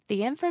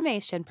The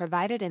information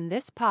provided in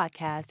this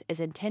podcast is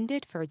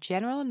intended for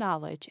general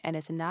knowledge and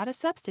is not a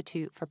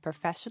substitute for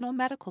professional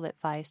medical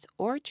advice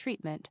or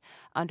treatment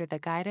under the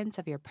guidance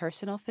of your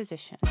personal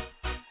physician.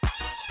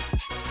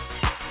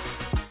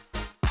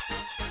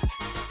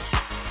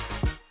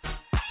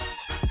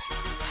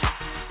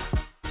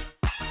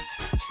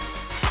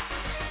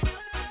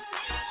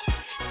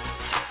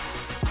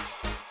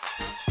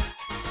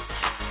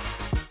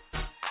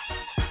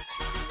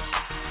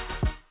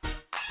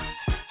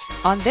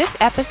 On this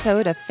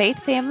episode of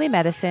Faith Family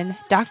Medicine,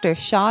 Dr.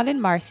 Sean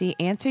and Marcy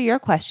answer your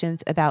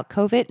questions about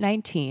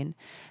COVID-19.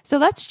 So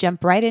let's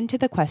jump right into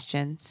the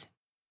questions.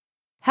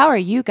 How are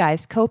you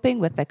guys coping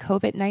with the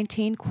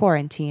COVID-19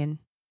 quarantine?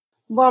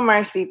 Well,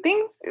 Marcy,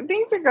 things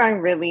are going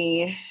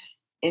really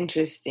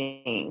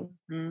interesting.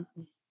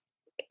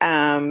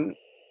 Mm-hmm.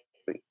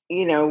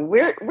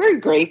 We're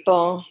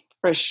grateful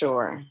for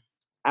sure.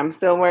 I'm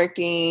still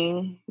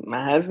working.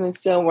 My husband's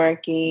still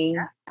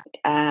working.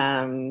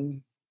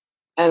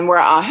 And we're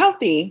all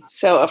healthy.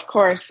 So, of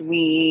course,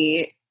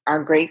 we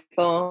are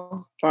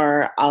grateful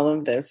for all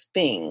of those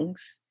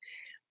things.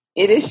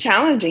 It is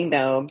challenging,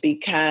 though,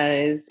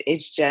 because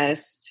it's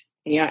just,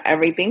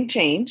 everything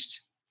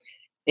changed.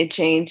 It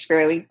changed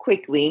fairly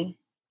quickly,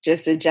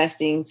 just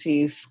adjusting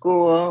to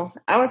school.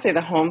 I would say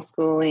the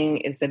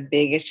homeschooling is the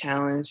biggest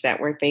challenge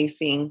that we're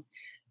facing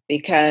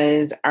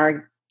because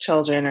our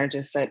children are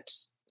just such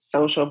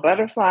social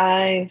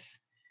butterflies.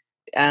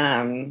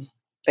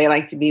 They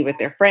like to be with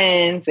their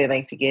friends. They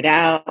like to get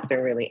out.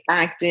 They're really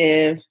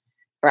active.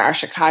 For our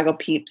Chicago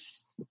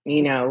peeps,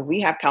 we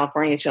have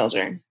California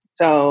children.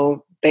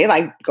 So they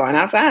like going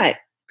outside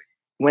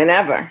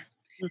whenever.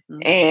 Mm-hmm.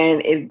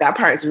 And that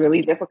part is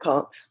really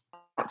difficult.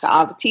 To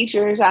all the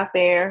teachers out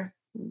there,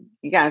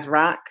 you guys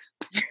rock.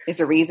 It's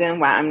a reason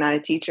why I'm not a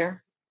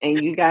teacher.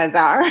 And you guys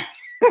are.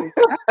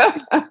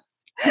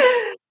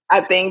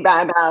 I think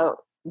by about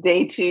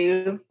day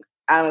 2,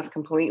 I was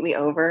completely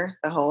over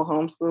the whole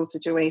homeschool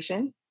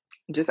situation,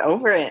 just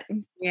over it.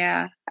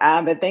 Yeah.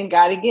 But thank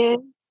God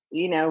again,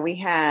 we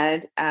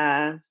had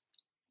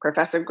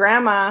Professor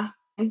Grandma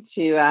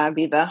to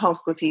be the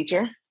homeschool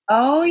teacher.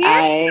 Oh,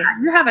 yeah.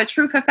 You have a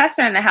true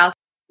professor in the house.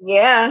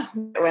 Yeah.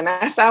 When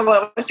I saw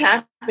what was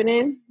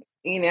happening,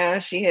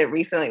 she had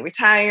recently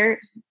retired.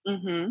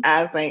 Mm-hmm.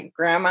 I was like,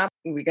 Grandma,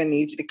 we're going to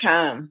need you to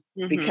come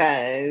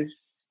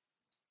because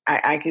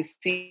I could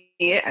see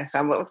it. I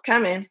saw what was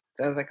coming.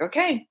 So I was like,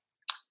 okay.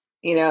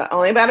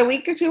 Only about a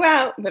week or 2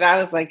 out, but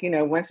I was like,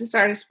 once it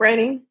started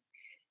spreading,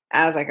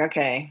 I was like,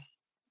 okay,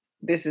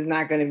 this is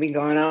not going to be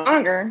going on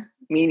longer,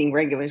 meaning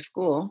regular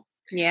school.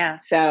 Yeah.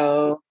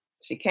 So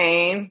she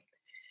came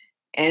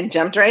and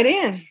jumped right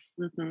in.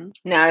 Mm-hmm.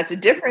 Now, it's a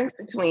difference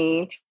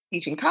between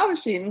teaching college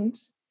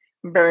students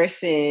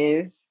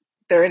versus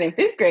 3rd and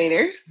 5th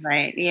graders.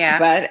 Right, yeah.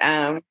 But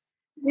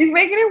he's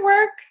making it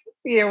work.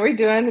 Yeah, we're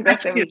doing the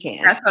best that we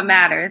can. That's what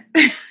matters.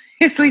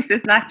 At least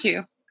it's not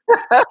you.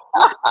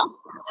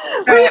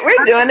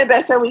 We're doing the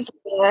best that we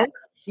can.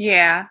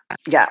 Yeah.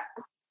 Yeah.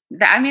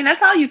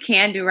 That's all you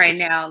can do right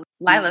now.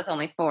 Lila's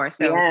only 4,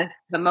 so yes.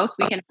 The most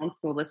we can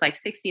homeschool is like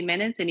 60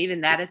 minutes, and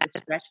even that is a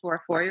stretch for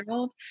a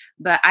 4-year-old.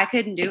 But I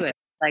couldn't do it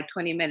like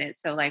 20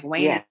 minutes. So like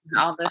Wayne is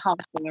all the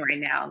homeschooling right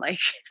now. Like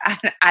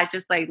I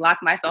just like lock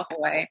myself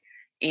away,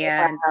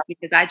 and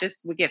because I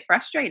just would get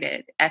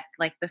frustrated at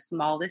like the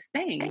smallest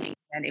thing,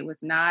 and it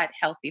was not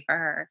healthy for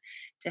her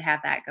to have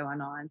that going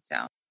on.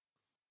 So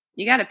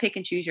you got to pick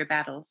and choose your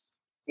battles.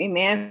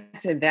 Amen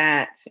to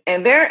that.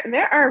 And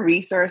there are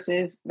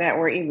resources that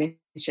we're even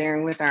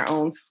sharing with our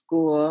own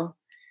school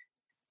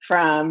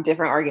from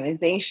different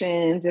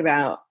organizations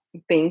about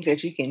things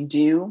that you can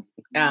do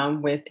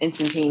with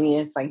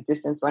instantaneous, like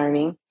distance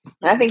learning.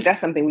 And I think that's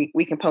something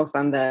we can post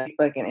on the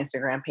Facebook and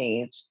Instagram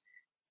page.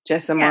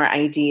 Just some more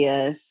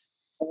ideas.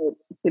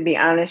 To be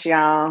honest,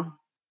 y'all,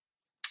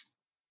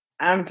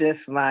 I'm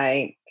just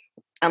like,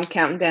 I'm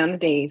counting down the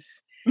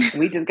days.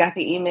 We just got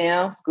the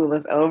email. School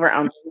is over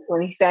on the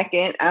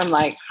 22nd. I'm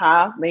like,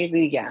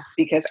 hallelujah,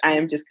 because I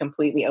am just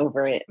completely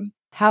over it.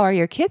 How are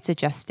your kids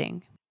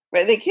adjusting?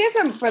 But the kids,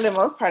 for the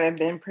most part, have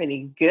been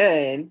pretty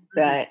good.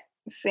 But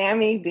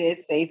Sammy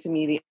did say to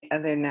me the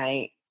other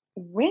night,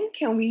 when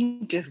can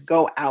we just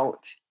go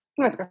out?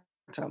 He wants to go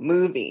to a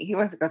movie. He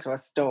wants to go to a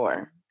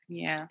store.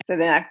 Yeah. So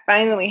then I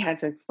finally had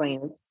to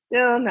explain it's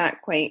still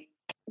not quite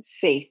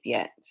safe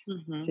yet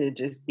to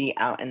just be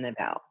out and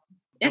about.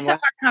 It's a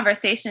hard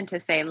conversation to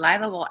say.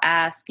 Lila will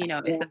ask,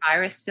 is the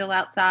virus still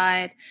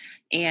outside?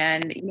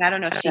 And I don't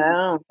know if she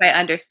quite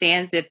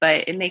understands it,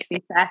 but it makes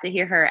me sad to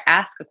hear her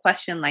ask a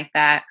question like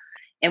that.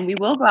 And we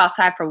will go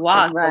outside for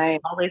walks. Right.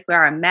 But we always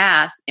wear our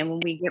mask. And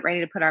when we get ready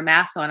to put our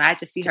masks on, I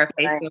just see her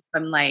face go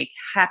from like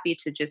happy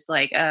to just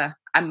like, I'd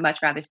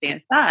much rather stay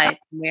inside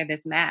and wear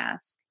this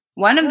mask.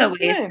 One of the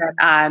ways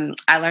that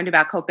I learned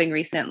about coping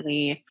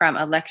recently from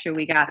a lecture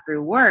we got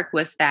through work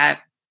was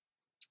that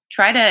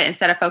try to,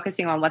 instead of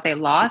focusing on what they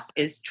lost,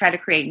 is try to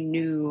create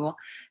new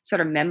sort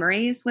of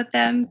memories with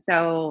them.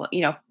 So,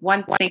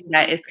 one thing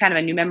that is kind of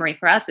a new memory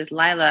for us is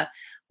Lila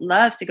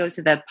loves to go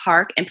to the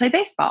park and play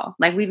baseball.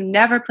 Like we've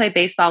never played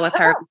baseball with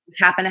her. We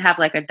happen to have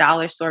like a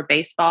dollar store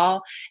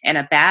baseball and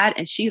a bat,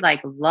 and she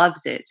like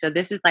loves it. So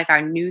this is like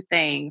our new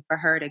thing for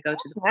her to go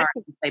to the park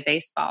and play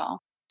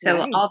baseball.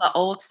 So all the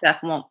old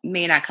stuff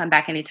may not come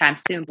back anytime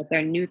soon, but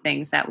they're new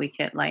things that we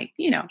could like,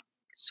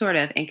 sort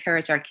of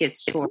encourage our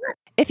kids toward.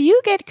 If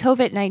you get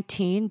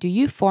COVID-19, do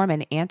you form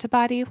an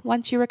antibody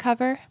once you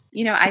recover?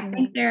 I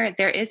think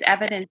there is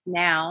evidence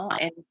now,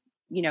 and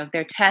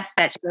there are tests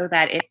that show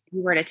that if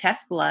you were to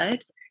test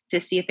blood to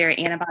see if there are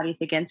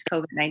antibodies against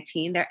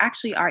COVID-19, there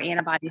actually are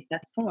antibodies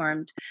that's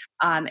formed.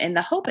 And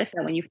the hope is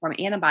that when you form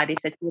antibodies,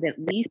 that you would at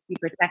least be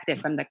protected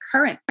from the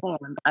current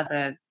form of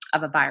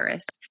a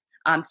virus.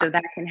 So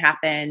that can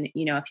happen,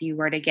 if you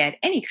were to get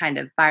any kind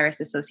of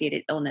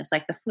virus-associated illness,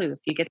 like the flu. If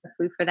you get the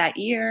flu for that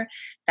year,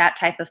 that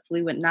type of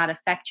flu would not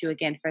affect you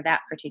again for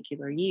that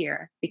particular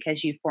year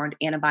because you formed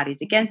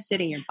antibodies against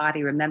it and your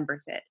body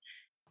remembers it.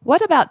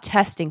 What about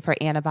testing for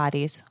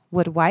antibodies?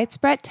 Would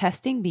widespread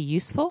testing be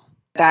useful?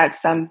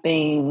 That's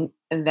something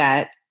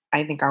that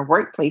I think our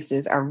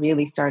workplaces are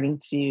really starting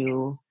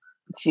to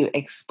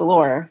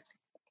explore,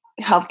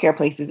 healthcare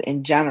places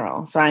in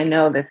general. So I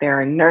know that there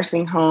are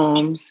nursing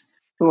homes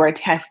who are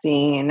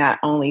testing, and not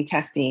only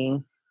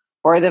testing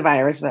for the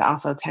virus, but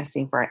also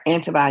testing for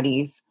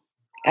antibodies,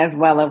 as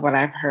well as what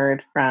I've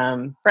heard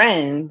from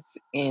friends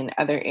in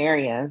other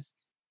areas.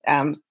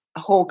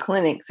 Whole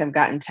clinics have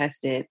gotten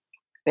tested.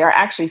 There are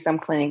actually some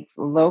clinics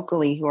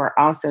locally who are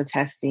also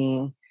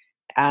testing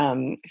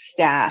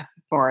staff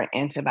for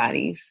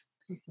antibodies.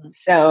 Mm-hmm.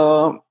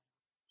 So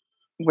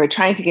we're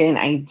trying to get an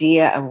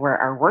idea of where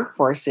our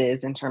workforce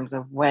is in terms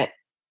of what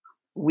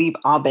we've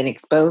all been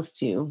exposed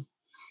to.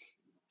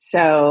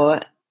 So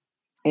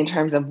in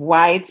terms of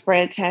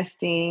widespread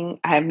testing,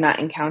 I have not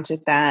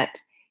encountered that.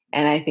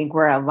 And I think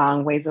we're a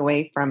long ways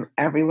away from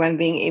everyone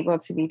being able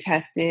to be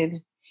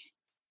tested.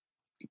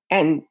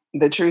 And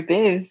the truth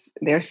is,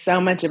 there's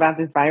so much about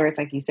this virus,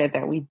 like you said,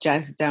 that we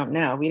just don't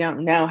know. We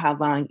don't know how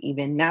long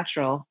even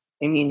natural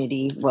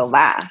immunity will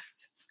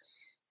last.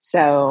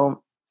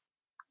 So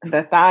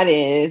the thought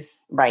is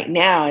right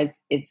now,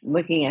 it's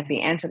looking at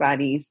the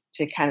antibodies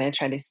to kind of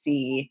try to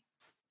see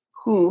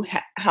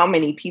how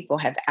many people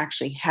have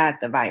actually had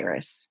the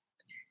virus.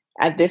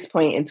 At this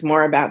point, it's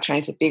more about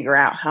trying to figure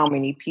out how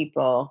many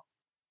people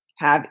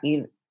have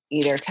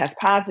either test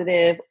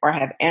positive or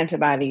have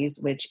antibodies,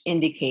 which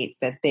indicates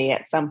that they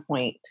at some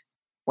point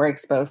were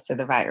exposed to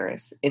the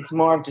virus. It's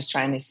more of just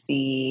trying to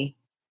see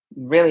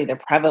really the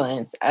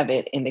prevalence of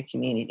it in the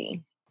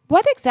community.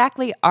 What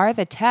exactly are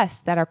the tests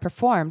that are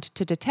performed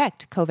to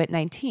detect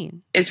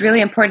COVID-19? It's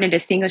really important to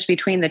distinguish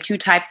between the two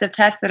types of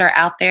tests that are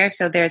out there.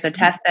 So there's a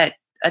test that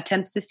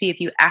attempts to see if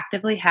you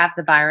actively have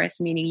the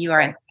virus, meaning you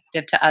are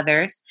infective to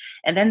others.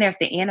 And then there's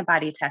the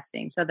antibody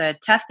testing. So the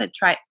test that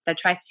tries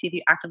to see if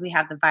you actively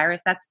have the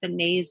virus, that's the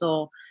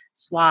nasal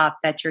swab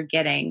that you're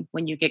getting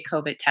when you get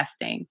COVID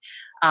testing.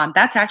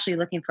 That's actually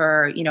looking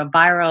for,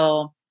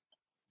 viral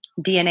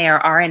DNA or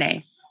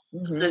RNA.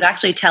 Mm-hmm. So it's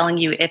actually telling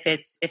you if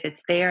it's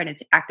there and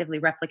it's actively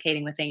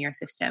replicating within your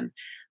system.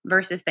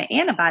 Versus the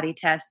antibody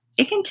test,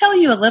 it can tell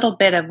you a little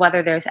bit of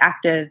whether there's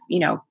active,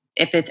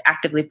 if it's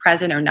actively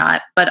present or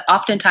not. But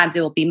oftentimes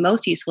it will be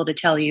most useful to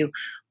tell you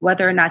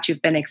whether or not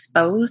you've been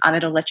exposed.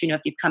 It'll let you know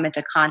if you've come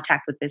into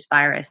contact with this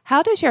virus.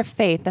 How does your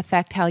faith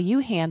affect how you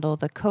handle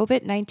the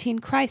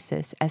COVID-19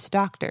 crisis as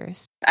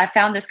doctors? I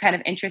found this kind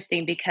of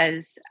interesting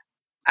because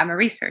I'm a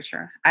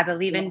researcher. I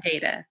believe in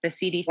data. The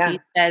CDC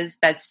says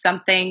that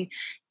something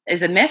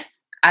is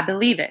amiss. I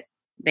believe it.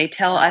 They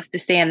tell us to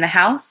stay in the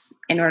house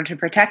in order to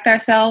protect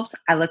ourselves.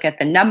 I look at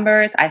the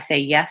numbers. I say,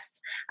 yes,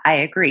 I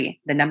agree.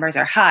 The numbers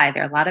are high.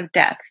 There are a lot of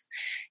deaths.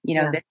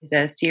 This is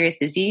a serious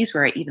disease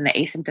where even the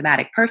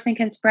asymptomatic person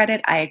can spread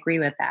it. I agree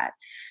with that.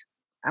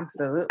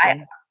 Absolutely.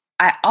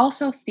 I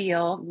also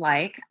feel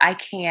like I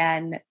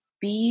can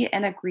be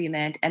in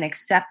agreement and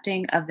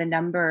accepting of the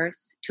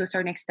numbers to a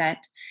certain extent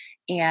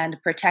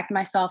and protect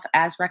myself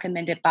as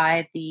recommended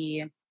by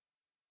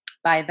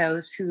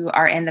those who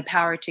are in the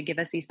power to give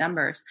us these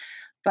numbers.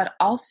 But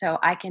also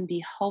I can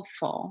be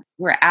hopeful.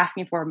 We're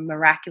asking for a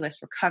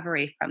miraculous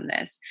recovery from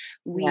this.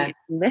 We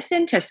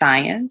listen to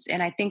science.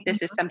 And I think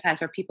this is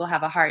sometimes where people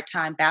have a hard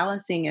time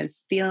balancing,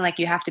 is feeling like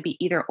you have to be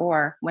either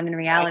or, when in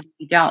reality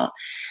you don't.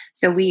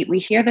 So we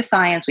hear the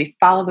science, we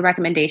follow the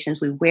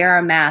recommendations, we wear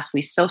our masks,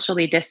 we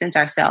socially distance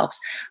ourselves.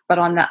 But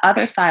on the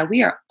other side,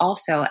 we are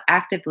also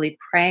actively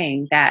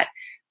praying that,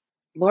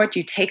 Lord,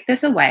 you take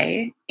this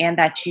away, and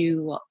that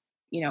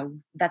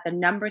that the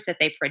numbers that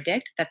they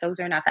predict, that those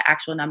are not the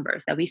actual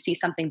numbers, that we see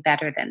something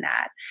better than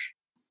that.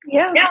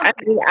 Yeah.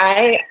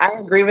 I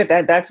agree with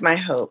that. That's my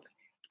hope.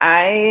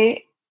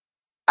 I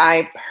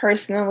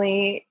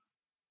personally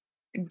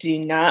do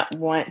not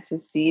want to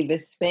see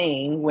this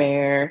thing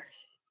where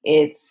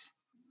it's,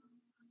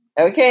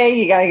 okay,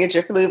 you got to get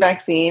your flu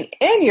vaccine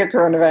and your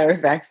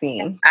coronavirus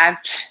vaccine.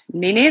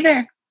 Me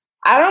neither.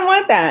 I don't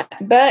want that.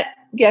 But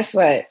guess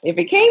what? If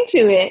it came to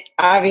it,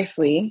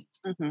 obviously,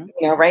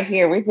 right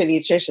here, we're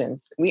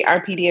pediatricians. We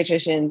are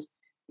pediatricians.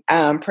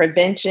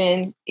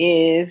 Prevention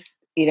is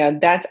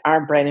that's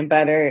our bread and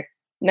butter,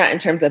 not in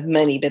terms of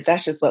money, but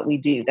that's just what we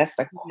do. That's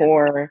the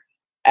core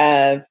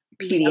of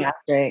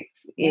pediatrics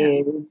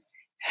is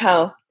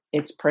health,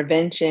 it's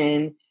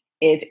prevention,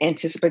 it's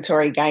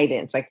anticipatory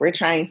guidance. Like we're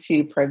trying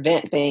to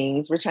prevent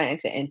things, we're trying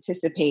to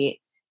anticipate,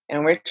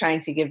 and we're trying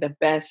to give the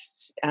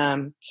best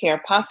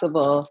care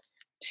possible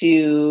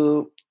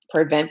to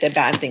prevent the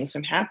bad things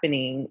from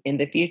happening in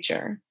the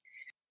future.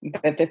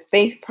 But the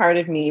faith part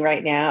of me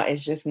right now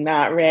is just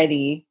not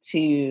ready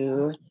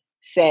to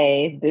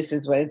say this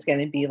is what it's going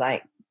to be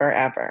like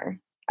forever.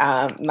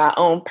 My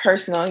own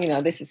personal,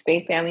 this is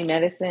faith family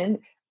medicine.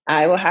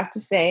 I will have to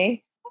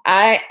say,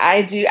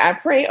 I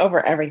pray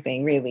over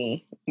everything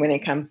really when it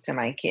comes to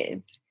my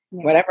kids.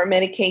 Yeah. Whatever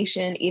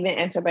medication, even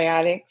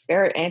antibiotics,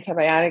 there are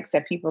antibiotics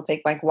that people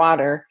take like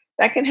water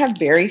that can have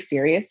very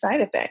serious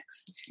side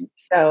effects.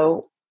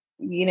 So,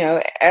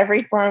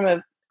 every form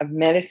of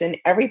medicine,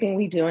 everything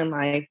we do in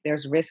life,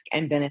 there's risk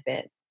and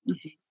benefit.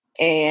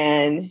 Mm-hmm.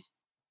 And,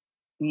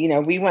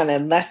 we want to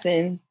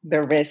lessen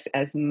the risk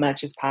as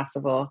much as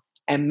possible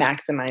and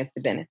maximize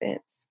the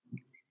benefits.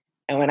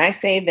 And when I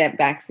say that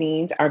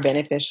vaccines are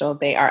beneficial,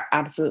 they are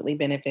absolutely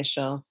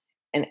beneficial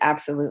and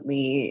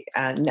absolutely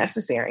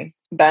necessary.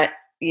 But,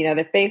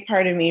 the faith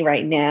part of me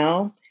right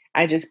now,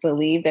 I just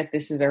believe that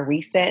this is a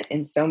reset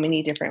in so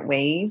many different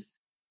ways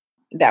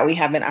that we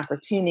have an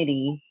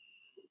opportunity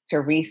to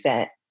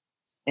reset.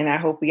 And I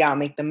hope we all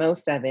make the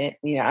most of it.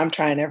 I'm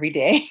trying every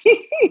day,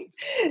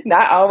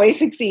 not always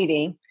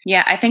succeeding.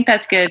 Yeah, I think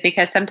that's good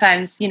because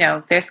sometimes,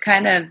 there's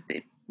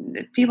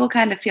people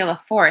kind of feel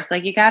a force.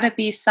 Like you got to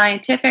be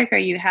scientific or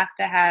you have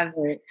to have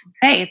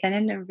faith.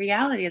 And in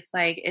reality, it's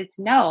like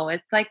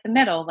the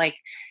middle. Like,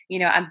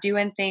 I'm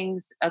doing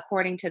things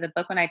according to the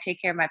book when I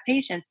take care of my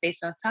patients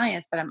based on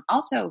science, but I'm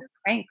also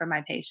praying for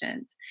my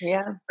patients.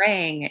 Yeah.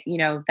 Praying,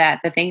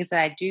 that the things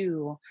that I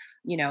do,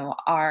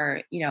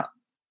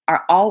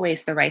 are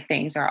always the right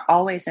things, are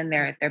always in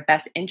their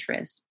best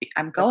interests.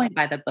 I'm going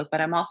by the book, but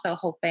I'm also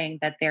hoping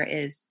that there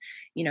is,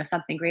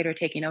 something greater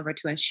taking over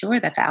to ensure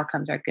that the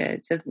outcomes are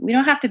good. So we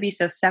don't have to be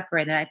so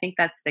separate. And I think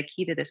that's the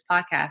key to this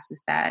podcast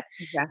is that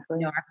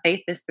exactly. Our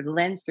faith is the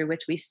lens through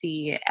which we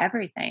see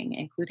everything,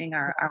 including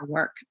our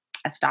work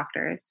as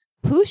doctors.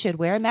 Who should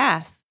wear a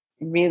mask?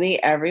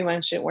 Really,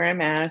 everyone should wear a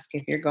mask.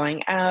 If you're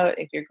going out,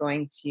 if you're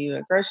going to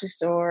a grocery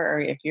store, or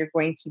if you're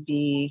going to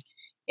be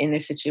in a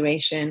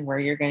situation where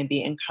you're going to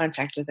be in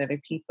contact with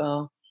other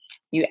people,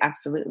 you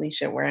absolutely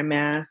should wear a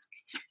mask.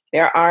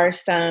 There are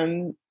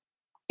some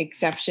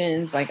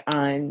exceptions, like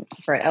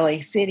for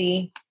LA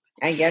City,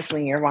 I guess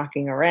when you're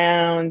walking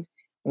around.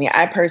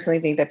 I personally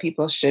think that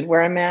people should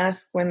wear a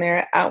mask when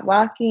they're out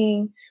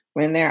walking,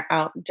 when they're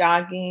out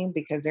jogging,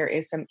 because there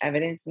is some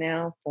evidence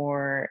now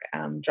for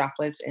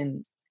droplets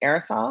in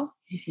aerosol.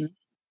 Mm-hmm.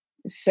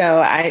 So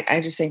I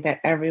just think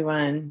that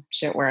everyone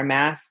should wear a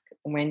mask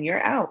when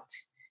you're out.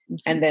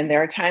 And then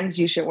there are times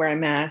you should wear a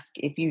mask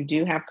if you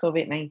do have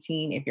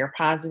COVID-19, if you're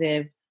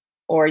positive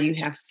or you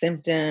have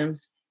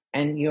symptoms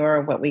and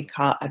you're what we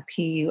call a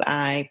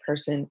PUI,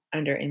 person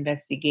under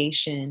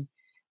investigation,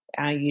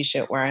 you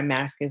should wear a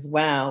mask as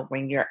well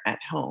when you're at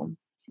home.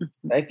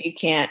 Mm-hmm. So if you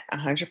can't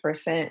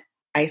 100%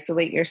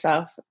 isolate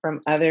yourself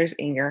from others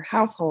in your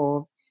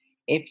household,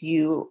 if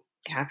you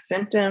have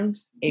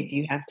symptoms, if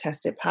you have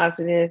tested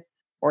positive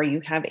or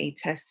you have a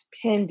test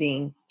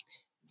pending,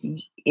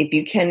 if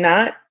you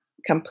cannot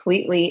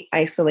completely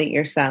isolate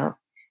yourself,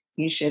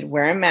 you should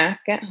wear a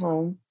mask at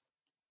home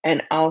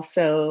and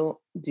also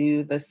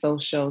do the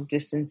social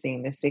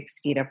distancing, the 6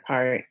 feet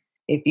apart.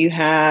 If you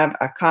have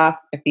a cough,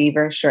 a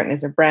fever,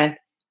 shortness of breath,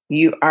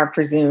 you are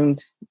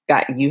presumed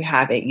that you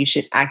have it. You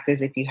should act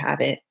as if you have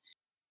it.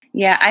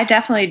 Yeah, I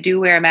definitely do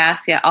wear a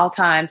mask at all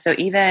times. So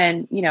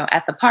even,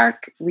 at the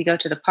park, we go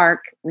to the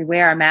park, we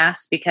wear our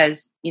masks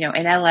because, in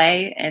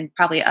LA and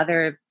probably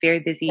other very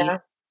busy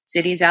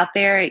cities out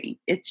there,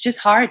 it's just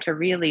hard to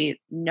really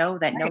know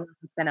that no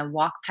one's going to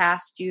walk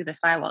past you. The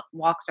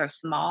sidewalks are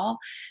small.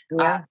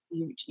 Yeah.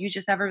 You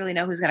just never really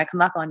know who's going to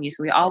come up on you.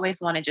 So we always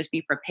want to just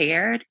be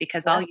prepared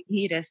because all you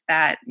need is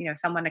that,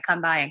 someone to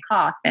come by and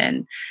cough,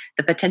 and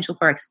the potential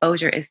for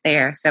exposure is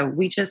there. So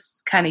we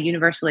just kind of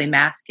universally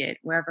mask it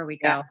wherever we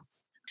go.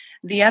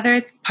 The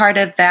other part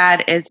of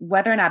that is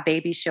whether or not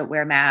babies should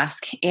wear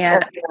masks.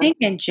 And I think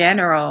in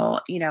general,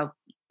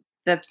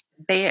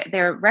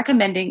 they're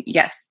recommending,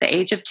 yes, the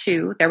age of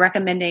 2. They're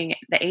recommending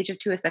the age of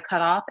 2 as the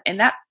cutoff, and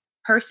that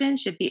person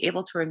should be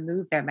able to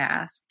remove their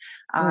mask.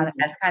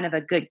 That's kind of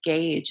a good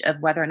gauge of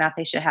whether or not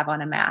they should have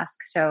on a mask.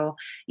 So,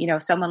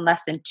 someone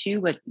less than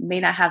 2 may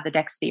not have the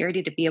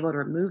dexterity to be able to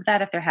remove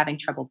that if they're having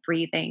trouble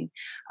breathing.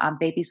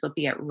 Babies will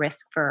be at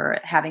risk for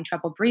having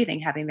trouble breathing,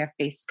 having their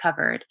face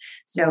covered.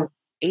 So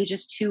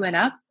ages 2 and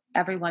up,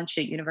 everyone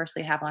should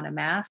universally have on a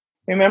mask.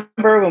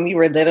 Remember when we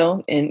were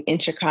little in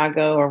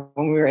Chicago, or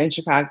when we were in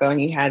Chicago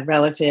and you had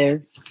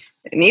relatives?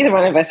 Neither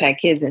one of us had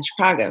kids in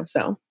Chicago,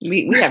 so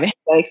we haven't had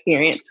that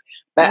experience.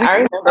 But I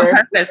remember on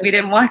purpose, we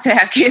didn't want to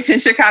have kids in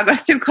Chicago.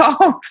 It's too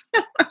cold.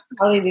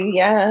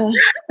 Hallelujah.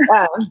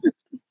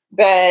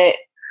 But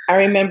I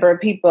remember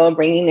people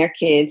bringing their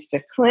kids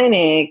to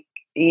clinic,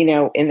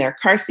 in their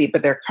car seat,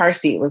 but their car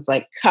seat was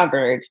like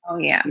covered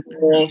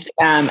with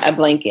a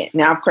blanket.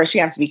 Now, of course,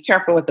 you have to be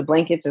careful with the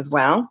blankets as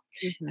well,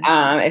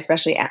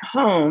 especially at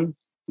home,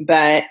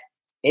 but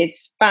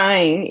it's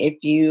fine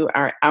if you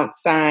are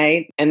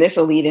outside, and this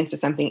will lead into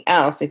something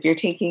else. If you're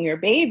taking your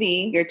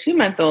baby, your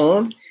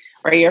 2-month-old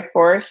or your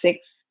 4,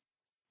 6,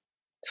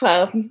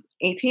 12,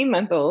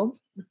 18-month-old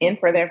in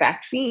for their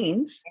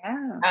vaccines,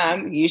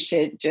 you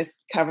should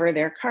just cover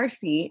their car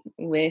seat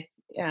with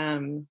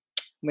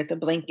a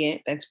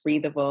blanket that's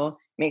breathable.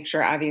 Make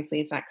sure, obviously,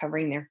 it's not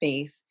covering their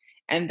face,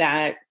 and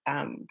that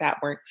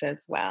works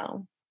as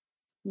well.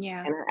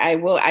 Yeah. And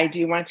I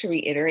do want to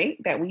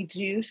reiterate that we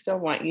do still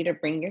want you to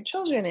bring your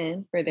children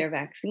in for their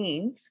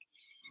vaccines,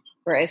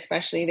 for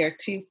especially their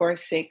 2, 4,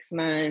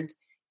 6-month,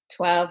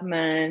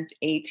 12-month,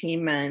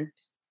 18-month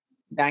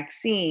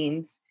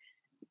vaccines,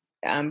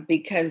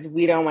 because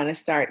we don't want to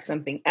start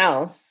something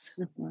else.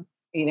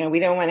 We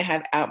don't want to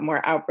have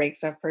more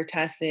outbreaks of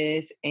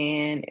pertussis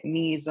and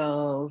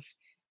measles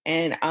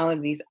and all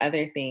of these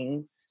other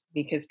things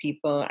because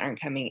people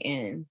aren't coming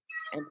in.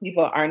 And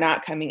people are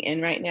not coming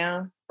in right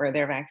now for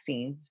their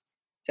vaccines.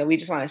 So we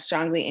just want to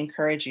strongly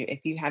encourage you,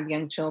 if you have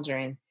young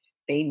children,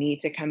 they need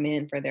to come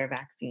in for their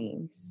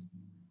vaccines.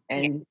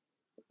 And,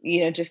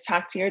 just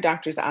talk to your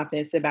doctor's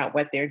office about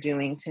what they're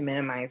doing to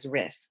minimize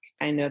risk.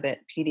 I know that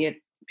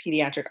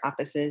pediatric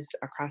offices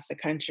across the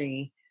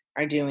country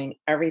are doing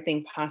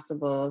everything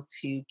possible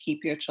to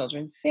keep your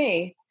children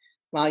safe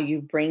while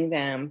you bring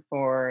them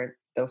for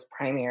those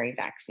primary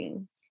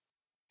vaccines.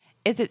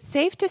 Is it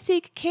safe to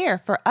seek care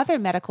for other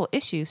medical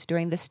issues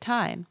during this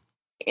time?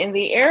 In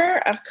the era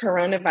of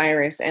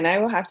coronavirus, and I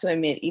will have to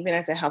admit, even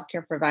as a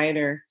healthcare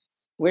provider,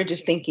 we're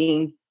just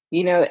thinking,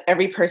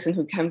 every person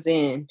who comes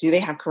in, do they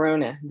have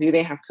corona? Do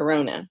they have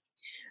corona?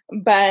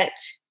 But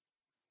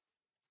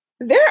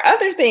there are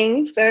other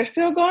things that are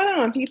still going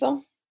on,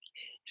 people.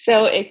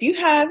 So if you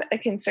have a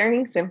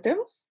concerning symptom,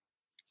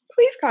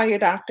 please call your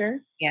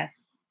doctor.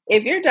 Yes.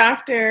 If your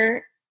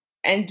doctor,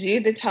 and do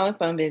the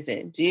telephone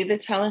visit, do the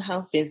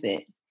telehealth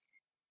visit.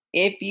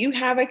 If you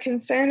have a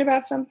concern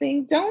about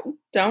something, don't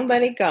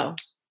let it go.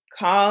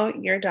 Call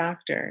your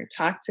doctor,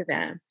 talk to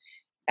them.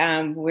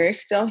 We're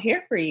still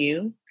here for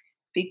you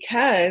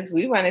because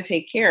we want to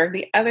take care of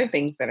the other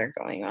things that are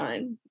going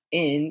on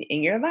in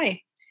your life.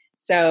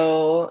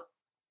 So,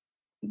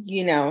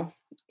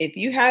 if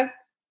you have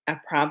a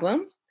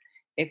problem,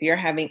 if you're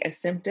having a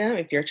symptom,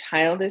 if your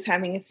child is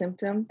having a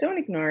symptom, don't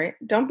ignore it.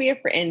 Don't be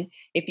afraid. And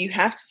if you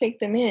have to take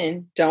them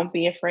in, don't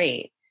be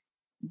afraid.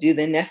 Do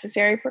the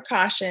necessary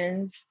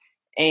precautions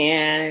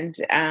and,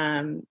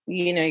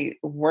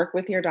 work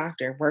with your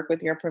doctor, work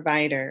with your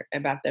provider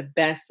about the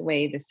best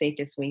way, the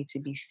safest way to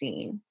be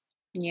seen.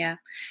 Yeah.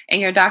 And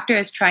your doctor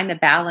is trying to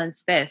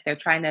balance this. They're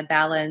trying to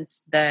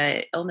balance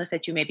the illness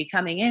that you may be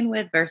coming in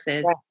with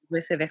versus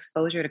risk of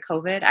exposure to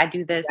COVID. I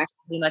do this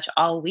pretty much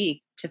all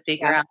week to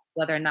figure out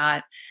whether or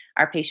not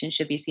our patients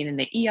should be seen in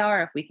the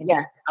ER, if we can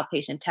just do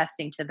outpatient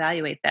testing to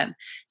evaluate them.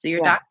 So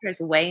your doctor is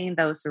weighing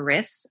those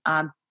risks.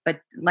 But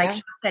like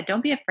she said,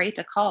 don't be afraid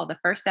to call. The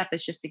first step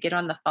is just to get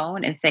on the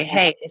phone and say,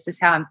 hey, this is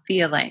how I'm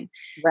feeling.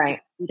 Right.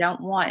 We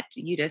don't want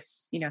you to,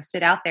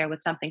 sit out there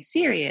with something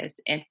serious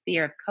and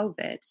fear of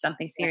COVID,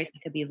 something serious that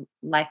could be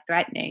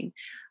life-threatening.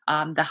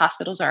 The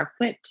hospitals are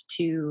equipped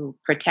to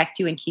protect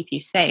you and keep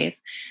you safe.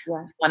 Yes.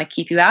 We want to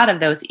keep you out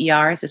of those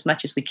ERs as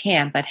much as we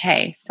can. But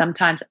hey,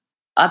 sometimes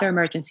other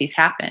emergencies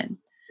happen.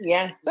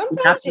 Yes.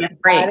 Sometimes you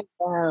gotta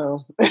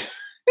go.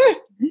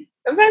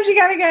 Sometimes you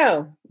gotta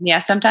go. Yeah,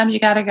 sometimes you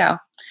gotta go.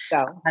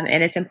 So, and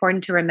it's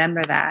important to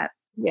remember that.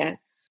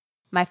 Yes.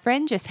 My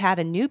friend just had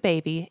a new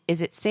baby.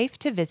 Is it safe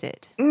to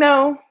visit?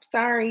 No,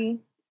 sorry.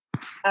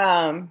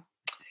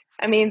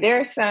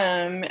 There's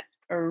some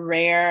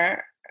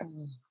rare.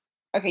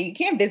 Okay, you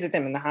can't visit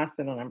them in the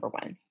hospital, number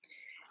one.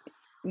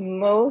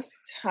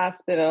 Most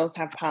hospitals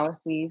have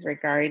policies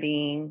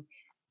regarding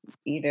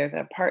either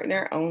the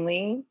partner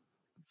only.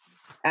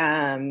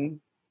 In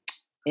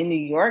New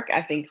York,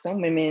 I think some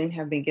women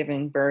have been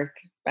given birth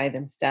by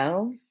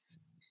themselves.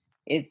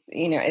 It's,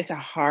 it's a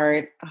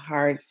hard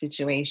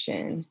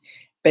situation,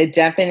 but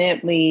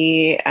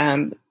definitely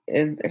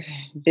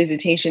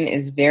visitation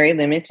is very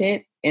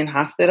limited in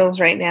hospitals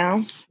right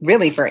now,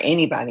 really for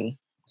anybody.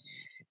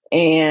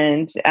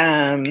 And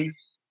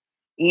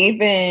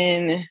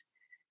even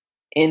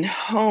in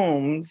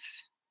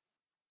homes,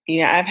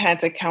 I've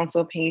had to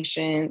counsel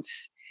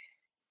patients,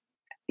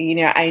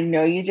 I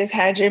know you just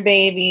had your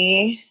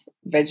baby,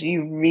 but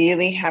you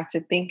really have to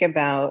think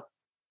about,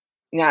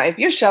 now, if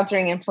you're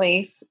sheltering in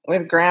place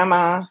with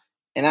grandma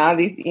and all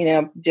these,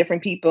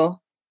 different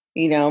people,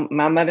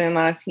 my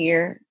mother-in-law's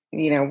here,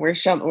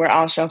 we're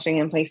all sheltering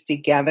in place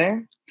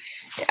together.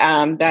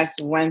 That's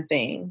one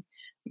thing.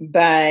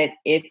 But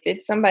if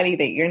it's somebody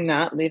that you're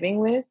not living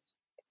with,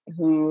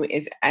 who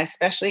is,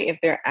 especially if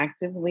they're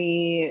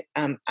actively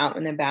out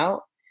and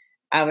about,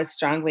 I would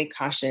strongly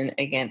caution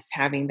against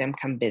having them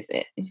come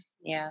visit.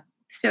 Yeah.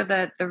 So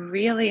the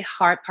really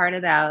hard part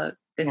about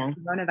this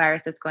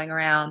coronavirus that's going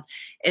around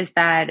is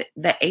that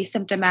the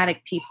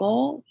asymptomatic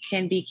people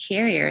can be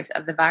carriers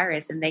of the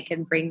virus, and they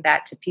can bring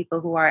that to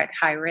people who are at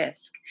high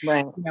risk.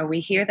 Right. We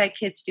hear that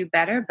kids do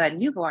better, but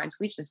newborns,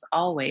 we just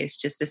always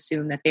just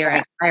assume that they're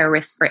at higher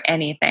risk for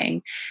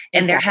anything.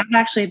 And there have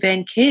actually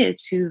been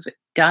kids who've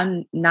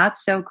done not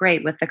so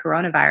great with the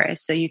coronavirus.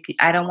 So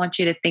I don't want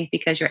you to think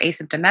because you're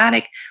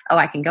asymptomatic, oh,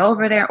 I can go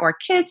over there, or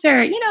kids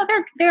are,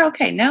 they're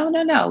okay.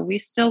 No. We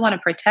still want to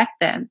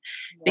protect them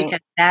because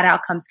bad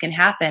outcomes can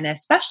happen,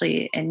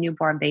 especially in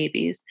newborn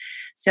babies.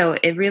 So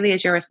it really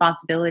is your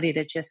responsibility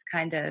to just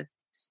kind of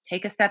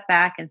take a step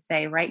back and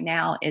say, right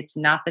now, it's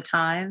not the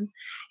time.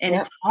 And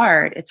it's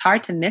hard. It's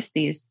hard to miss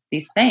these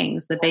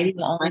things. The baby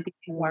will only be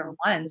born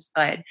once,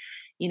 but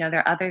there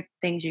are other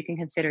things you can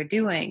consider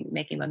doing,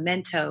 making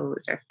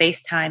mementos or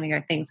FaceTiming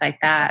or things like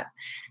that,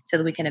 so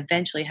that we can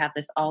eventually have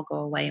this all go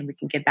away and we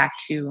can get back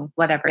to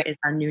whatever is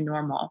our new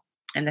normal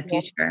in the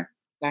future.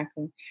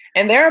 Exactly.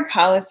 And there are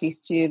policies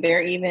too.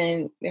 There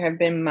have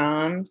been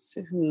moms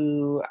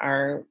who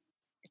are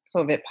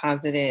COVID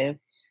positive.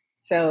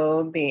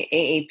 So the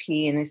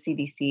AAP and the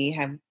CDC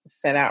have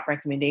set out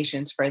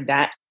recommendations for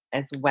that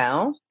as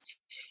well.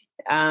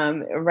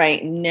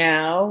 Right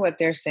now, what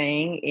they're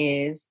saying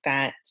is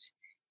that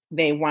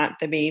they want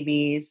the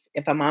babies,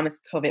 if a mom is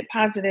COVID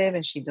positive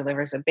and she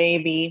delivers a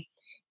baby,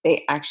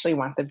 they actually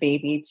want the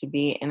baby to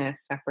be in a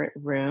separate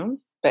room.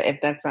 But if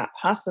that's not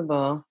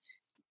possible,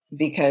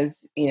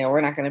 because,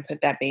 we're not going to put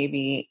that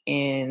baby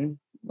in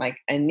like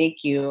a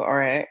NICU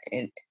or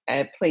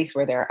a place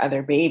where there are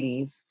other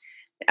babies,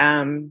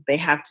 they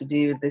have to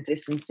do the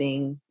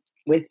distancing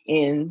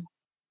within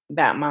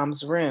that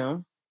mom's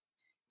room.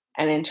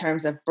 And in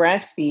terms of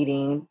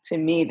breastfeeding, to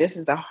me, this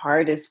is the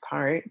hardest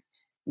part,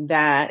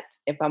 that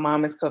if a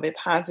mom is COVID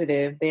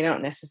positive, they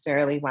don't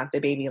necessarily want the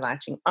baby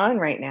latching on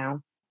right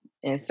now.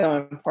 And it's so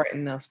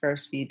important those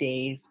first few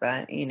days.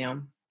 But,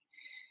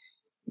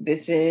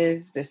 this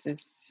is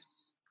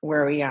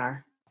where we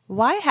are.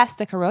 Why has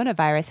the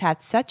coronavirus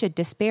had such a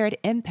disparate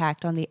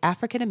impact on the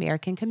African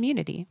American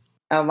community?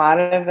 A lot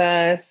of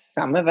us,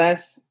 some of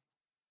us,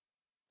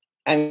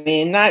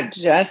 not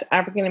just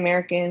African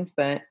Americans,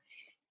 but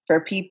for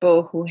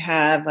people who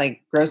have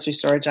like grocery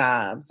store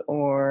jobs,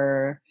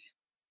 or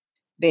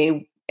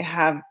they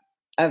have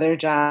other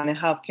jobs in the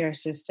healthcare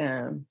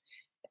system.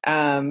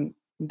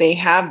 They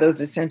have those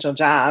essential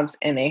jobs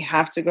and they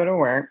have to go to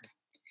work,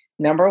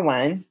 number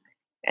one.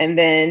 And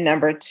then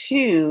number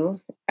two,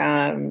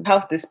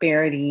 health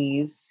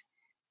disparities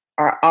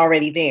are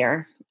already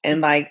there.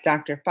 And like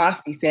Dr.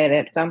 Fossey said,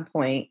 at some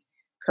point,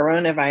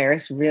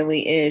 coronavirus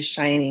really is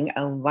shining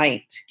a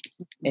light,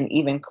 an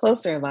even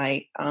closer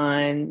light,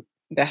 on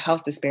the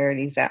health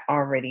disparities that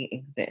already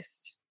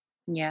exist.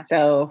 Yeah.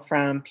 So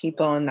from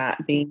people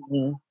not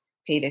being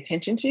paid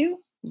attention to,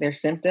 their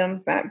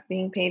symptoms not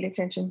being paid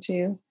attention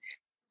to,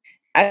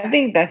 I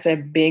think that's a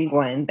big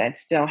one that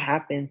still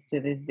happens to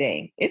this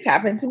day. It's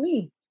happened to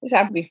me. It's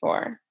happened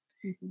before.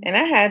 Mm-hmm. And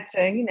I had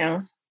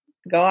to,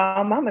 go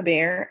all mama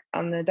bear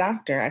on the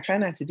doctor. I try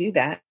not to do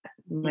that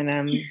when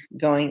I'm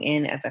going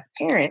in as a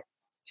parent.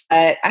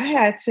 But I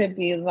had to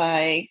be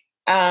like,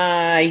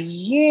 there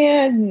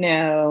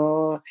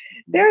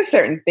are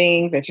certain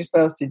things that you're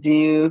supposed to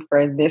do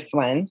for this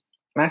one.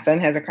 My son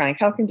has a chronic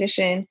health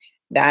condition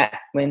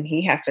that when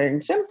he has certain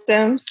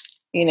symptoms,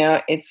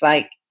 it's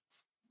like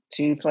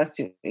 2 +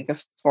 2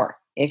 = 4.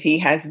 If he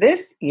has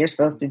this, you're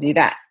supposed to do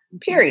that,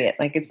 period.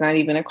 Like, it's not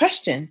even a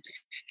question.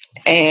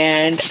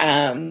 And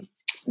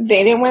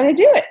they didn't want to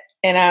do it.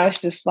 And I was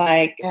just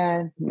like,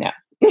 no,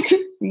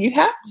 you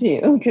have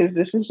to, because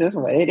this is just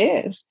what it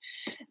is.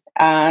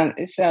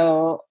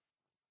 So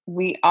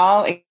we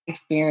all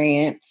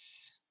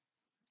experience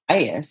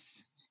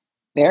bias.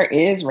 There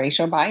is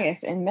racial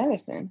bias in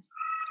medicine.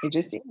 It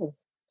just is.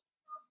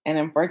 And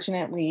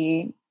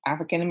unfortunately,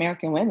 African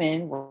American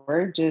women,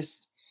 we're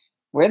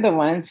the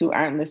ones who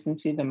aren't listened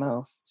to the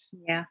most.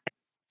 Yeah.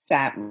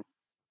 Sadly.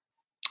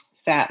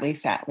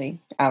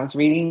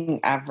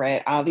 I've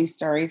read all these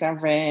stories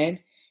I've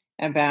read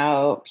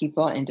about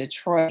people in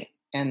Detroit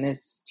and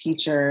this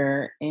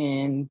teacher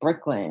in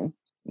Brooklyn.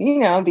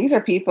 These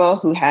are people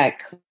who had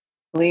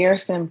clear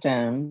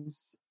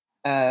symptoms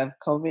of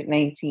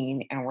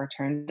COVID-19 and were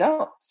turned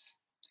adults,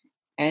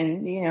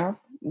 and,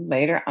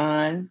 later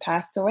on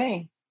passed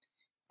away.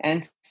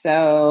 And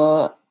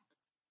so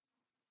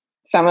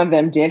some of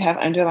them did have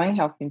underlying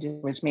health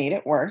conditions, which made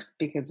it worse,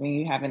 because when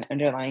you have an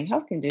underlying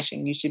health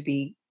condition, you should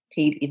be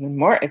paid even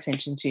more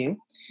attention to.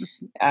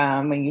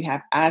 When you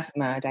have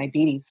asthma,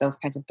 diabetes, those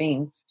kinds of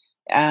things,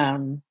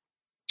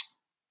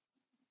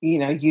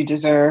 you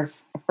deserve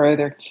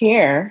further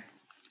care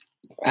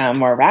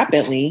more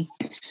rapidly.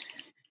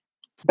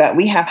 But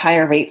we have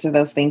higher rates of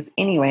those things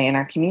anyway in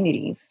our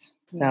communities.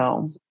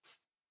 So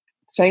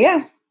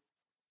yeah,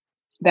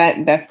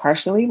 that's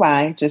partially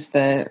why, just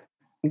the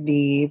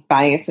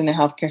bias in the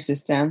healthcare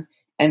system,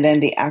 and then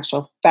the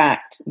actual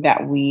fact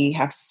that we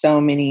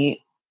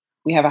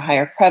have a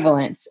higher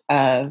prevalence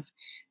of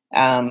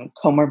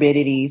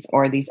comorbidities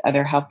or these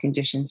other health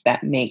conditions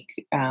that make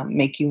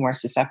you more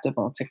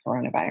susceptible to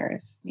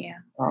coronavirus. Yeah.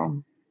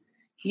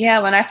 Yeah.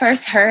 When I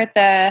first heard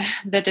the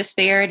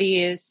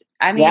disparities,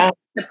 I mean, it's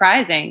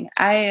surprising.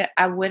 I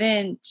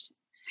wouldn't.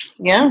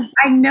 Yeah.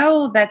 I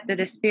know that the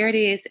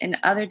disparities in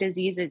other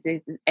diseases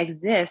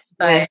exist,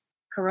 but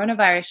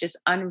coronavirus just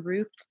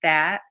unroofed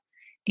that.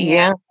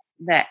 And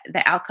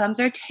the outcomes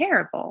are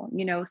terrible.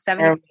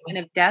 70%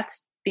 of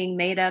deaths being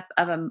made up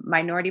of a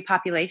minority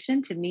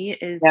population, to me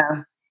is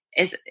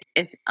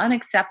it's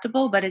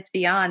unacceptable, but it's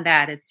beyond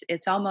that.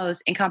 It's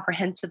almost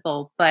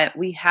incomprehensible, but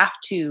we have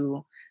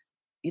to,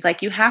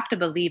 you have to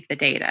believe the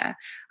data.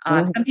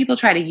 Some people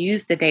try to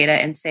use the data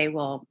and say,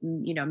 well,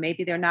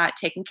 maybe they're not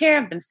taking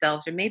care of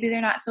themselves, or maybe they're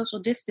not social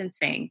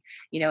distancing,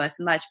 as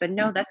much. But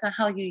no, that's not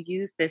how you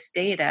use this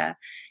data.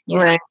 You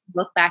have to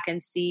look back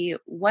and see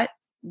what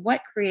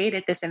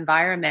created this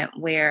environment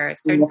where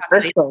certain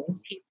populations of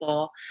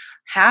people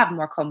have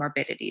more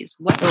comorbidities.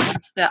 What was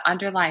the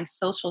underlying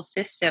social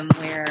system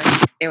where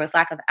there was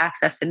lack of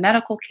access to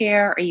medical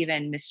care, or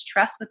even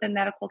mistrust within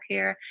medical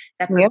care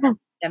that prevented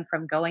them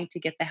from going to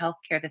get the health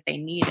care that they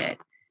needed.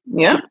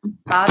 Yeah. It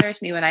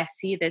bothers me when I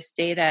see this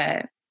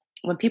data,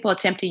 when people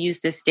attempt to use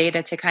this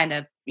data to kind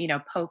of,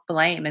 poke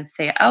blame and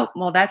say, oh,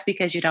 well, that's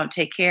because you don't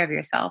take care of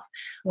yourself.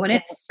 When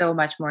it's so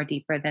much more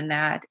deeper than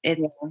that.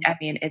 It's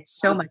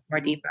so much more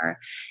deeper.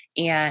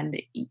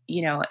 And,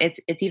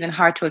 it's even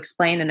hard to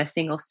explain in a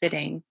single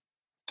sitting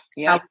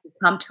how we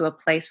come to a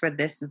place where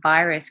this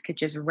virus could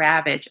just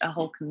ravage a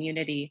whole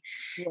community,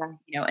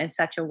 in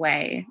such a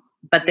way.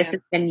 But this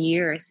has been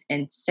years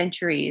and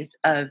centuries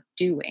of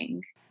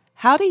doing.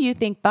 How do you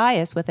think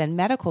bias within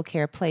medical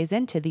care plays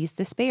into these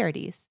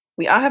disparities?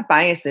 We all have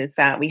biases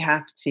that we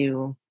have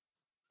to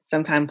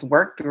sometimes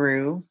work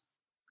through.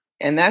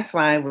 And that's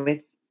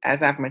why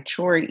as I've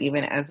matured,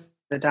 even as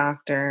a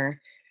doctor,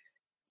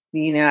 I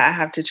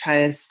have to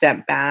try to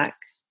step back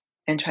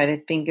and try to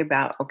think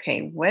about,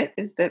 okay, what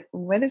is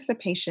the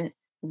patient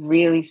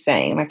really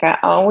saying? Like, I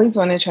always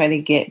want to try to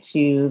get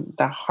to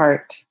the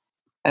heart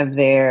of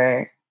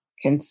their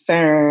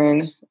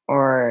concern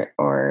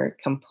or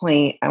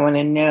complaint. I want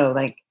to know,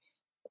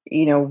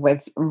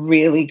 what's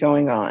really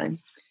going on.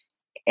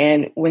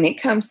 And when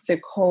it comes to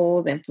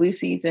cold and flu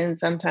season,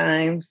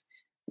 sometimes,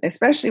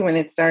 especially when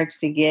it starts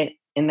to get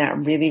in that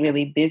really,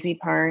 really busy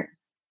part,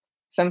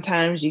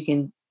 sometimes you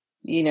can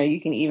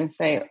even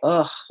say,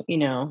 ugh,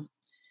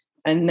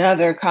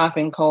 another cough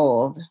and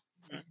cold.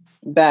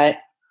 But,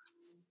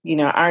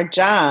 our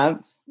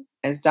job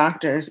as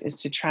doctors is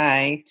to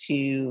try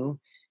to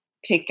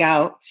pick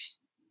out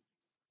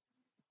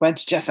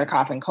what's just a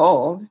cough and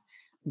cold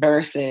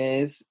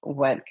versus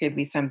what could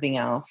be something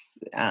else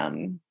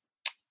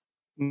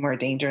more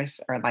dangerous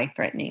or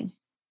life-threatening.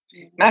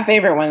 My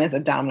favorite one is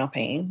abdominal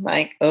pain.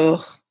 Like,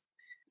 ugh.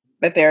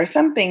 But there are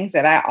some things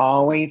that I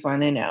always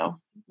want to know.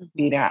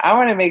 I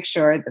want to make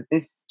sure that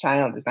this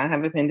child does not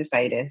have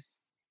appendicitis.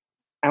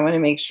 I want to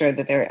make sure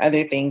that there are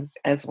other things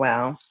as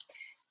well.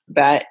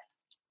 But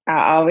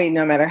I always,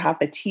 no matter how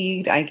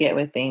fatigued I get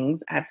with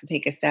things, I have to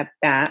take a step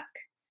back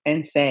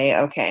and say,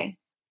 okay,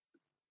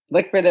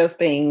 look for those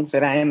things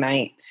that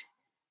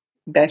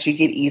you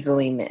could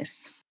easily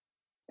miss.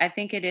 I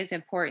think it is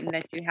important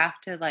that you have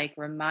to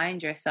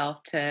remind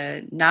yourself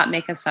to not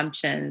make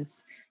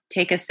assumptions,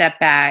 take a step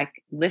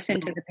back,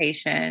 listen to the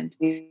patient,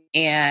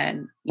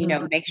 and,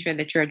 make sure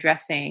that you're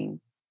addressing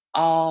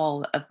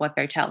all of what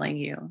they're telling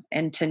you,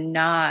 and to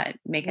not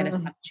make an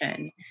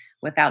assumption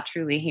without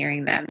truly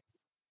hearing them.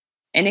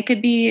 And it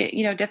could be,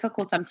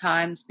 difficult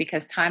sometimes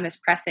because time is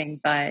pressing,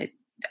 but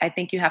I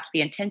think you have to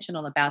be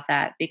intentional about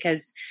that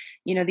because,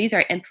 these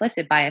are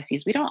implicit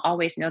biases. We don't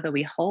always know that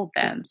we hold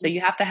them. So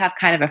you have to have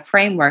kind of a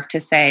framework to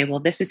say,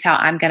 well, this is how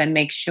I'm going to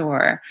make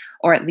sure,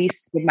 or at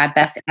least give my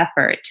best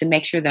effort to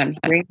make sure that I'm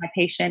hearing my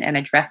patient and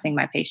addressing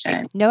my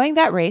patient. Knowing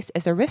that race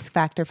is a risk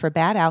factor for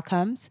bad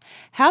outcomes,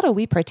 how do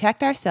we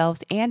protect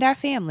ourselves and our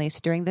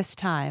families during this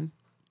time?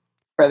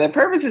 For the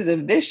purposes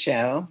of this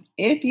show,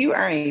 if you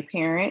are a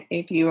parent,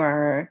 if you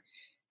are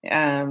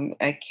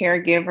a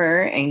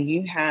caregiver and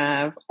you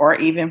have, or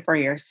even for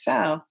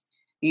yourself,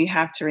 you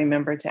have to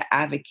remember to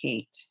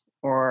advocate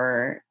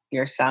for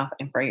yourself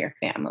and for your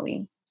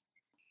family.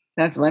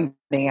 That's one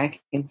thing I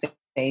can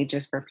say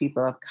just for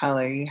people of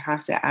color. You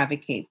have to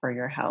advocate for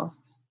your health.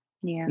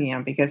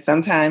 Yeah. Because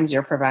sometimes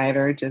your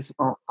provider just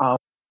won't always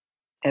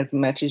as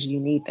much as you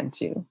need them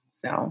to.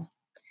 So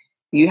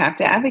you have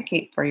to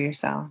advocate for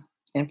yourself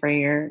and for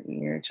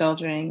your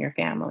children, your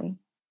family.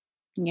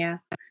 Yeah.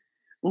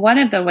 One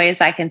of the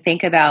ways I can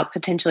think about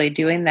potentially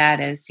doing that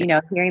is,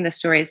 hearing the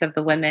stories of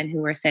the women who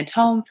were sent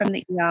home from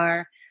the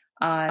ER.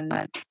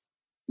 I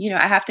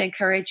have to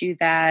encourage you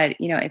that,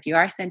 if you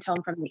are sent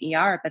home from the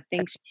ER, but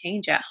things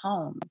change at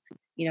home,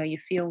 you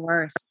feel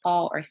worse,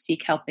 call or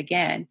seek help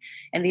again.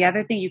 And the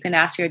other thing you can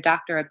ask your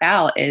doctor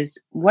about is,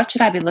 what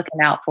should I be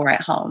looking out for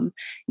at home?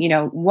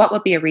 What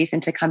would be a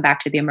reason to come back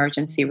to the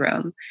emergency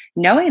room?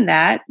 Knowing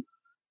that,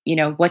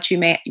 what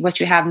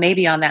you have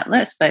maybe on that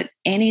list, but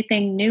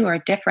anything new or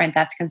different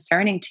that's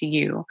concerning to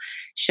you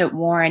should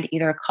warrant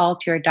either a call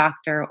to your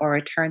doctor or a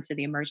return to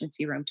the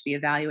emergency room to be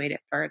evaluated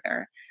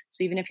further.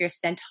 So even if you're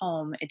sent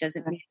home, it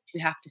doesn't mean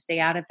you have to stay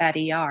out of that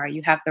ER.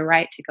 You have the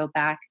right to go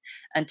back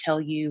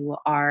until you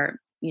are,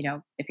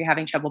 if you're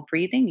having trouble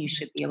breathing, you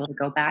should be able to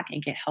go back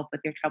and get help with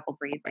your trouble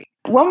breathing.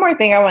 One more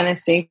thing I want to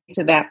say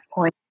to that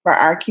point for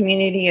our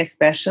community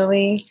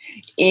especially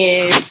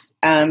is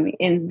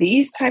in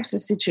these types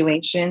of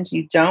situations,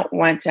 you don't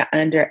want to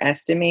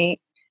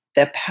underestimate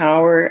the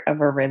power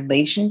of a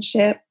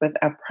relationship with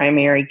a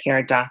primary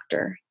care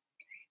doctor.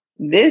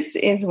 This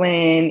is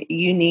when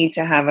you need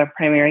to have a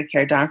primary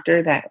care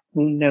doctor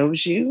who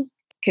knows you,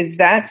 because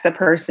that's the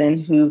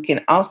person who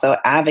can also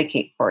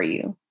advocate for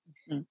you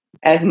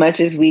as much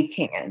as we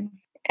can.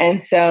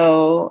 And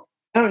so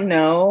I don't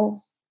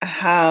know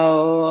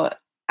how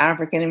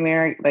African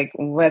American, like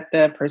what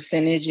the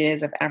percentage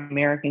is of African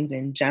Americans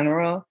in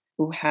general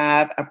who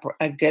have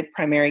a good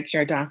primary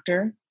care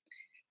doctor.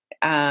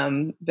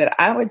 But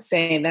I would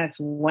say that's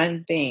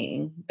one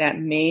thing that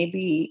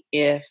maybe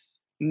if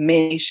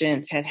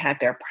patients had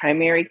their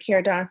primary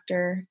care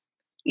doctor,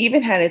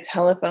 even had a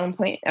telephone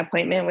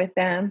appointment with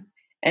them,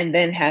 and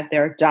then had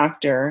their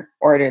doctor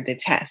order the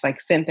test,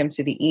 like sent them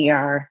to the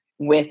ER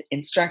with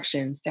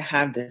instructions to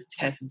have this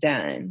test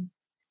done.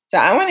 So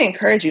I want to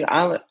encourage you,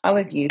 all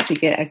of you, to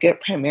get a good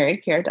primary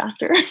care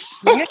doctor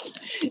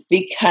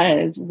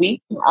because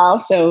we can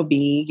also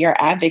be your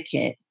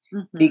advocate.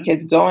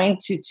 Because going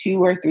to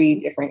 2 or 3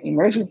 different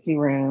emergency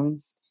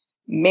rooms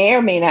may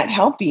or may not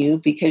help you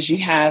because you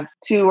have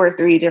 2 or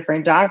 3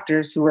 different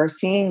doctors who are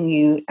seeing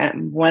you at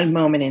one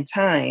moment in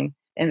time,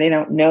 and they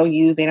don't know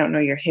you, they don't know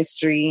your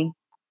history.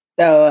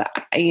 So,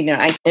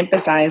 I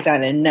emphasize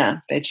that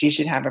enough that you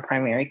should have a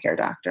primary care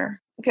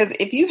doctor. Because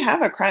if you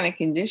have a chronic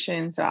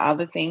condition, so all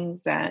the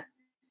things that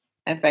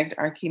affect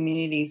our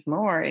communities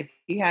more, if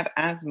you have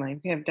asthma, if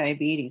you have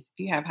diabetes,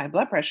 if you have high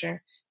blood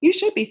pressure, you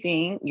should be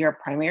seeing your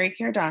primary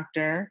care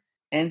doctor.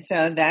 And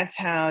so that's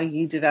how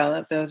you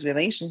develop those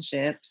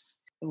relationships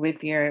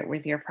with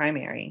your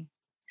primary.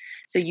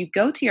 So you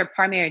go to your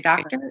primary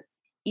doctor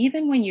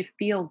even when you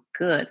feel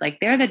good. Like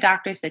they're the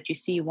doctors that you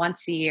see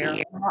once a year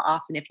or more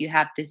often if you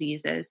have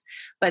diseases.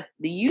 But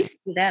you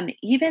see them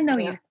even though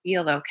you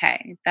feel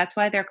okay. That's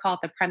why they're called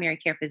the primary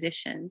care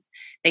physicians.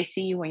 They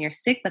see you when you're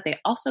sick, but they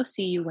also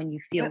see you when you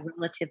feel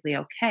relatively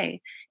okay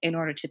in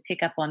order to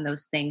pick up on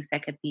those things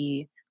that could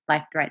be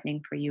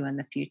life-threatening for you in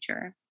the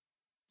future.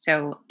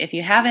 So if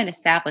you haven't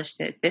established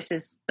it, this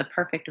is the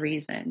perfect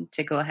reason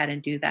to go ahead and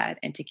do that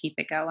and to keep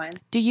it going.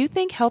 Do you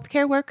think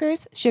healthcare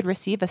workers should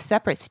receive a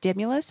separate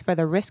stimulus for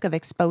the risk of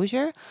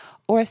exposure,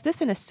 or is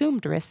this an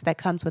assumed risk that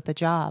comes with the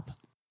job?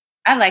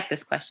 I like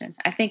this question.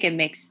 I think it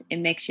makes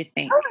you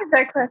think. I like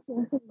that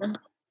question too.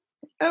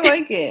 I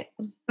like it.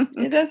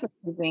 It does make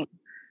me think.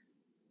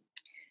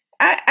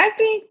 I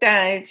think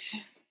that,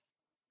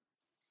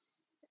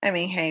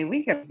 hey,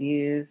 we could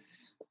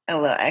use a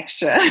little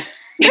extra.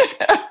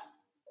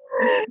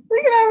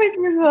 We can always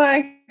use a little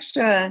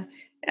extra.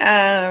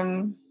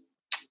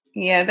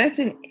 Yeah, that's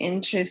an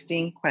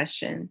interesting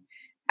question.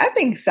 I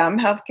think some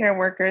healthcare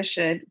workers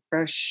should,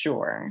 for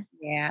sure.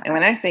 Yeah. And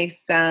when I say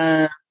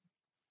some,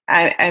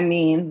 I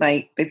mean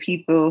like the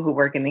people who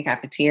work in the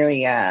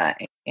cafeteria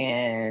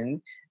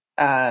and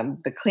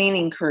the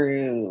cleaning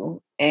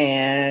crew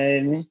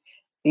and,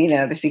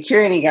 the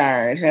security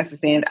guard who has to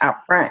stand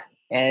out front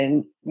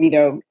and,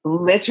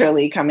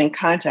 literally come in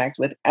contact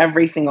with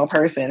every single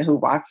person who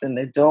walks in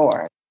the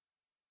door.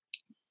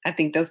 I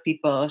think those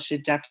people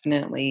should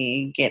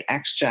definitely get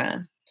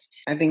extra.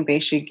 I think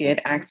they should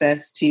get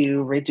access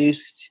to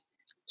reduced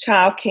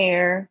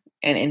childcare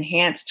and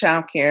enhanced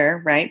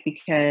childcare, right?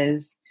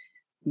 Because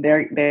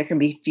there can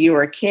be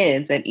fewer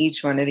kids at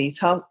each one of these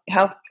health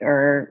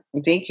or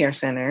daycare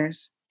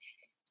centers.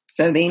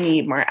 So they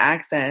need more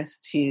access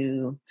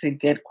to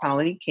good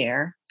quality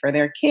care for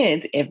their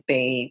kids if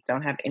they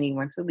don't have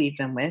anyone to leave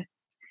them with.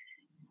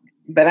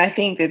 But I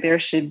think that there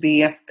should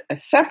be a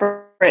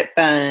separate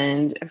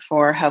fund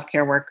for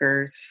healthcare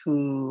workers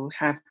who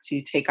have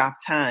to take off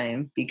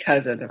time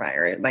because of the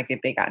virus, like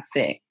if they got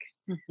sick.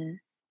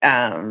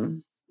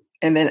 And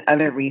then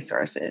other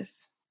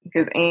resources.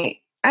 Because I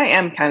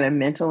am kind of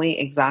mentally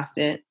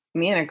exhausted.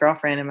 Me and a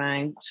girlfriend of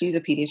mine, she's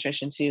a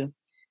pediatrician too.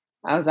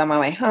 I was on my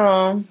way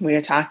home. We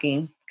were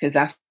talking because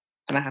that's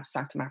when I have to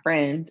talk to my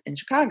friends in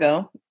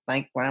Chicago,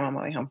 like when I'm on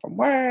my way home from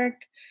work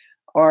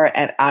or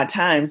at odd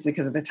times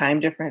because of the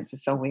time difference.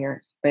 It's so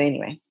weird. But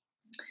anyway,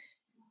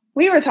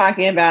 we were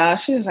talking about,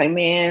 she was like,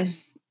 man,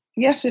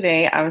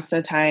 yesterday I was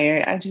so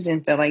tired. I just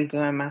didn't feel like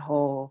doing my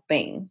whole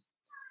thing.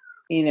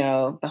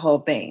 The whole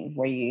thing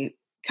where you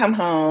come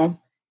home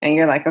and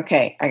you're like,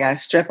 okay, I got to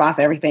strip off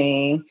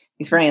everything.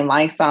 You're spraying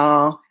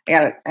Lysol.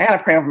 I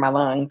gotta pray over my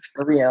lungs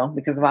for real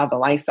because of all the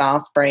Lysol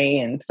spray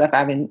and stuff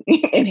I've been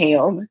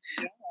inhaled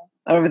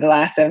over the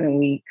last 7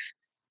 weeks.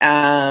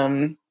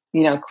 Clean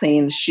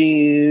the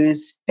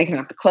shoes, taking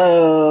off the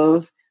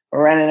clothes,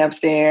 running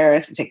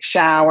upstairs to take a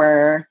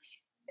shower.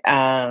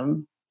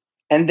 And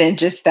And then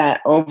just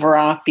that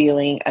overall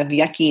feeling of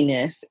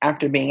yuckiness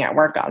after being at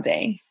work all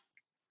day.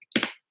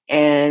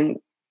 And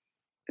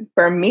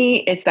for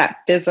me, it's that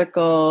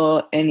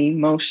physical and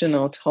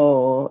emotional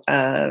toll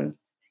of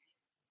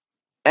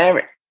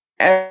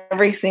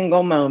every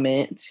single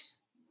moment.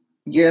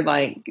 You're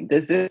like,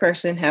 does this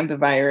person have the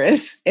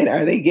virus? And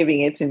are they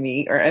giving it to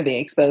me, or are they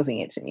exposing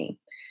it to me?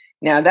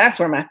 Now, that's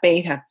where my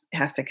faith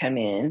has to come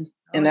in.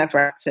 And that's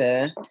where I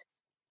have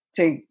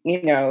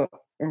to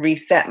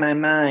reset my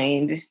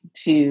mind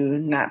to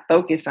not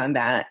focus on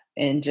that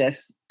and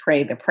just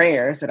pray the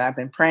prayers that I've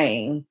been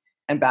praying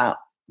about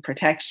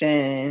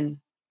protection.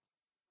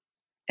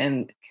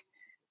 And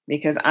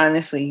because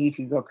honestly, you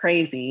could go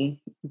crazy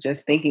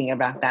just thinking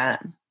about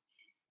that.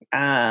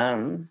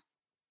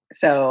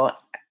 So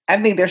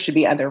I think there should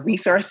be other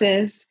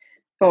resources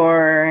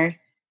for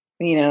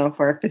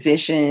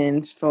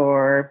physicians,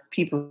 for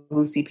people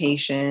who see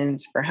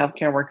patients, for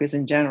healthcare workers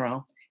in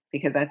general,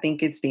 because I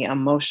think it's the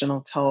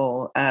emotional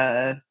toll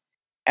of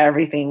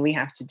everything we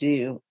have to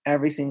do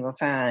every single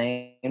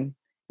time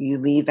you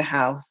leave the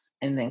house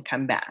and then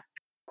come back.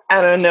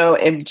 I don't know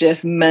if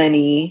just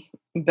money,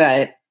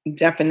 but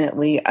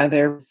definitely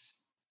others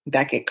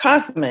that could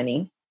cost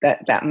money,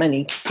 that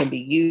money can be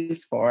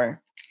used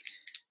for,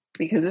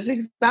 because it's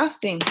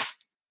exhausting.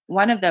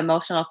 One of the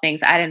emotional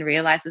things I didn't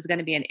realize was going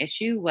to be an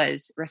issue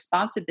was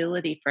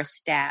responsibility for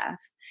staff.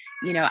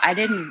 I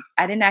didn't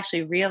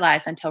actually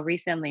realize until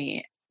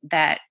recently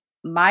that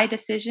my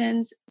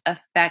decisions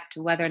affect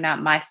whether or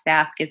not my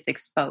staff gets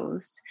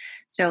exposed.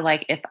 So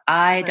like if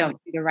I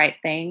don't do the right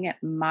thing,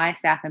 my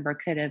staff member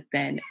could have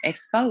been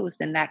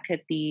exposed, and that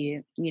could be,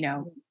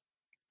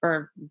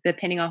 or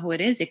depending on who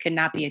it is, it could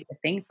not be a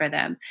good thing for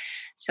them.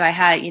 So I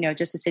had,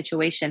 just a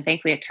situation.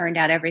 Thankfully, it turned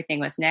out everything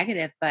was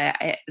negative, but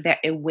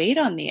it weighed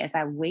on me as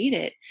I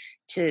waited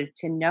to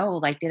know,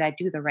 like, did I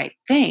do the right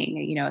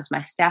thing? Is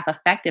my staff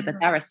affected? But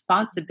that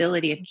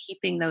responsibility of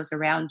keeping those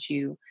around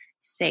you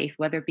safe,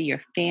 whether it be your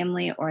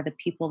family or the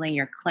people in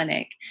your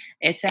clinic,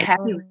 it's a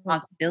heavy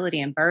responsibility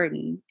and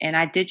burden. And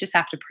I did just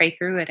have to pray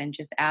through it and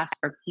just ask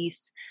for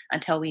peace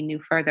until we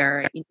knew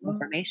further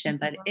information.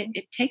 But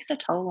it takes a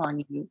toll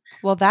on you.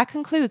 Well, that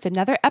concludes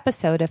another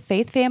episode of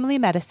Faith Family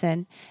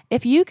Medicine.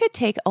 If you could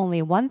take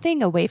only one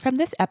thing away from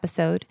this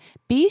episode,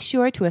 be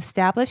sure to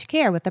establish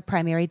care with a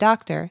primary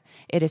doctor.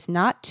 It is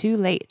not too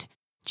late.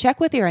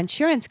 Check with your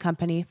insurance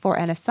company for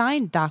an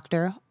assigned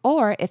doctor,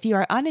 or if you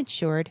are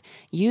uninsured,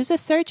 use a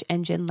search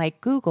engine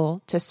like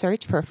Google to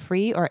search for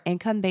free or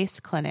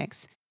income-based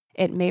clinics.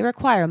 It may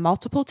require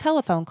multiple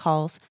telephone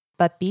calls,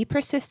 but be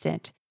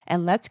persistent,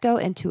 and let's go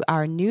into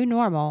our new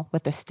normal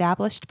with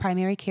established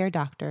primary care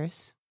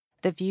doctors.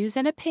 The views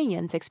and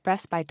opinions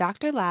expressed by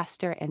Dr.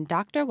 Laster and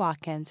Dr.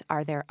 Watkins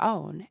are their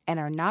own and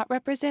are not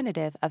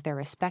representative of their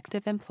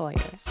respective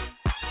employers.